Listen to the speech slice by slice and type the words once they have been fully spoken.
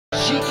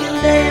She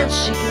can dance,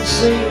 she can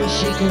sing,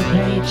 she can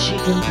paint, she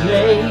can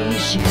play,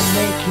 she can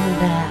make you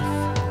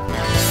laugh.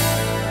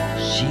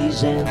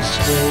 She's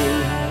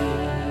in-state.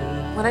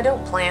 When I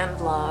don't plan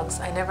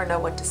vlogs, I never know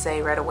what to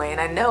say right away, and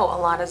I know a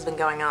lot has been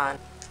going on.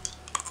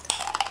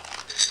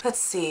 Let's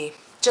see.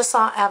 Just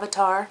saw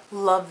Avatar.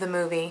 Love the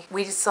movie.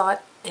 We saw it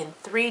in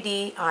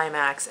 3D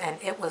IMAX,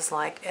 and it was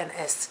like an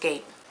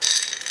escape.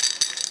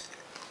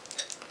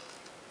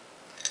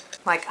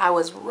 Like I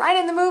was right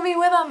in the movie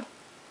with them.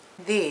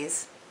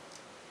 These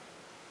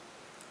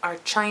are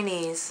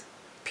Chinese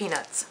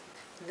peanuts.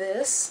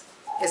 This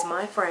is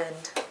my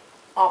friend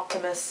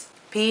Optimus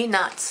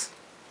Peanuts.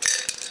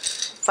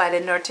 If I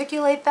didn't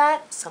articulate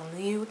that, some of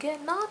you would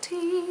get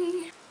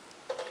naughty.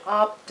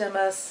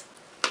 Optimus.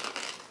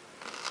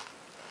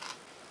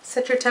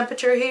 Set your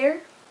temperature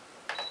here.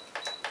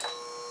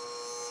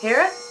 Hear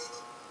it?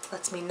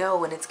 Lets me know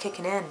when it's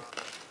kicking in.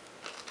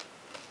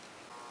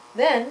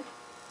 Then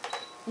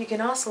you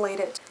can oscillate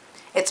it.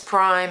 It's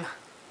prime.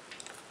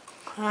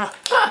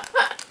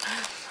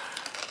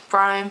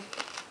 Prime.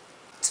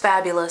 It's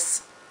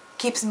fabulous.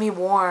 Keeps me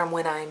warm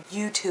when I'm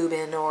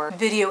YouTubing or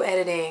video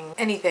editing,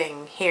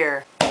 anything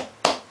here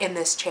in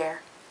this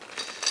chair.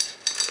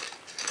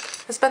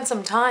 I spent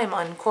some time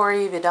on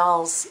Corey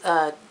Vidal's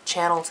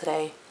channel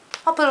today.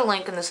 I'll put a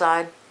link in the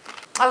side.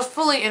 I was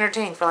fully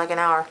entertained for like an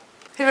hour.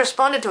 He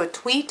responded to a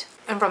tweet,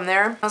 and from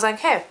there I was like,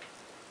 hey,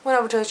 went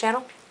over to his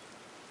channel.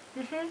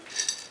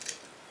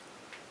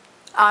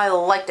 I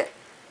liked it.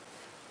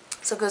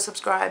 So go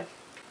subscribe.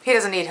 He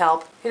doesn't need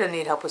help. He doesn't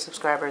need help with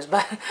subscribers,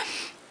 but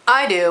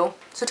I do.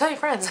 So tell your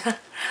friends.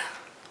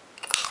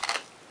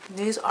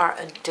 These are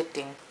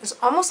addicting. It's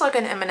almost like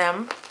an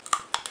M&M,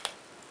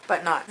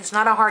 but not. It's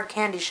not a hard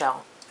candy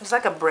shell. It's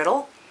like a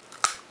brittle.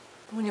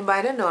 When you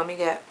bite into them, you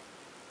get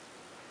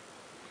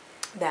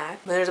that.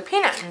 But there's a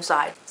peanut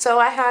inside. So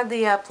I had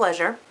the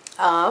pleasure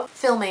of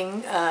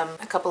filming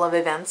a couple of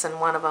events, and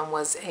one of them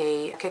was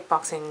a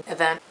kickboxing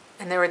event.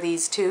 And there were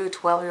these two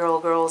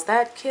 12-year-old girls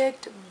that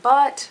kicked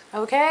butt,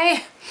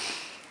 okay?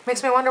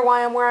 Makes me wonder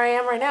why I'm where I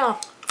am right now.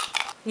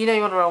 You know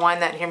you want to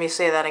rewind that and hear me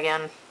say that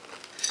again,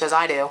 because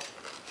I do.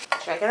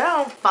 Check it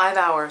out. 5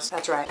 hours,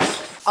 that's right.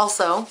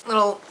 Also,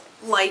 little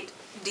light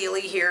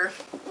dealy here.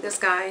 This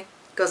guy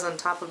goes on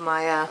top of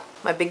my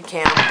my big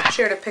cam.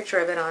 Shared a picture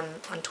of it on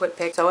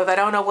TwitPic. So if I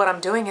don't know what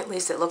I'm doing, at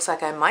least it looks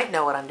like I might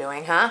know what I'm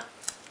doing, huh?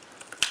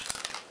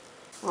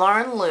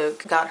 Lauren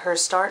Luke got her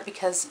start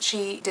because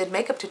she did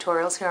makeup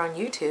tutorials here on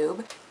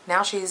YouTube.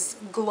 Now she's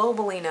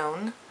globally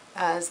known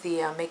as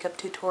the makeup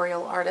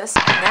tutorial artist.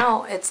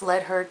 Now it's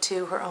led her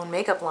to her own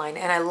makeup line,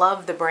 and I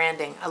love the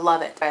branding. I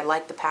love it. I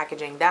like the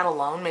packaging. That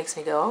alone makes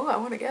me go, oh, I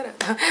want to get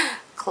it.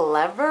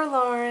 Clever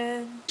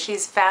Lauren.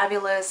 She's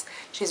fabulous.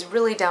 She's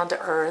really down to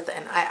earth,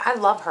 and I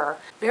love her.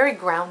 Very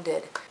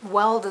grounded.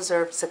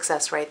 Well-deserved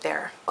success right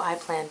there. I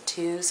plan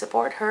to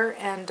support her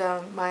and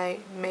my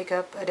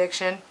makeup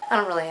addiction. I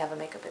don't really have a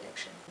makeup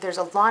addiction. There's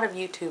a lot of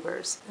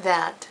YouTubers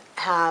that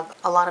have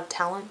a lot of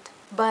talent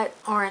but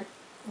aren't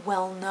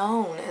well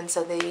known, and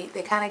so they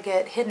kind of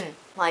get hidden,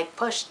 like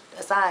pushed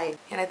aside,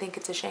 and I think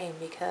it's a shame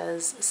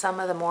because some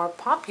of the more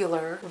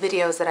popular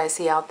videos that I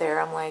see out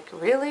there, I'm like,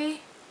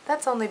 really?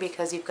 That's only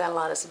because you've got a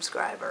lot of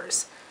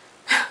subscribers.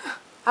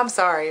 I'm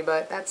sorry,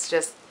 but that's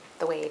just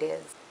the way it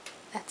is.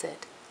 That's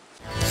it.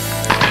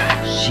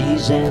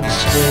 She's in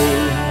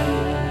space.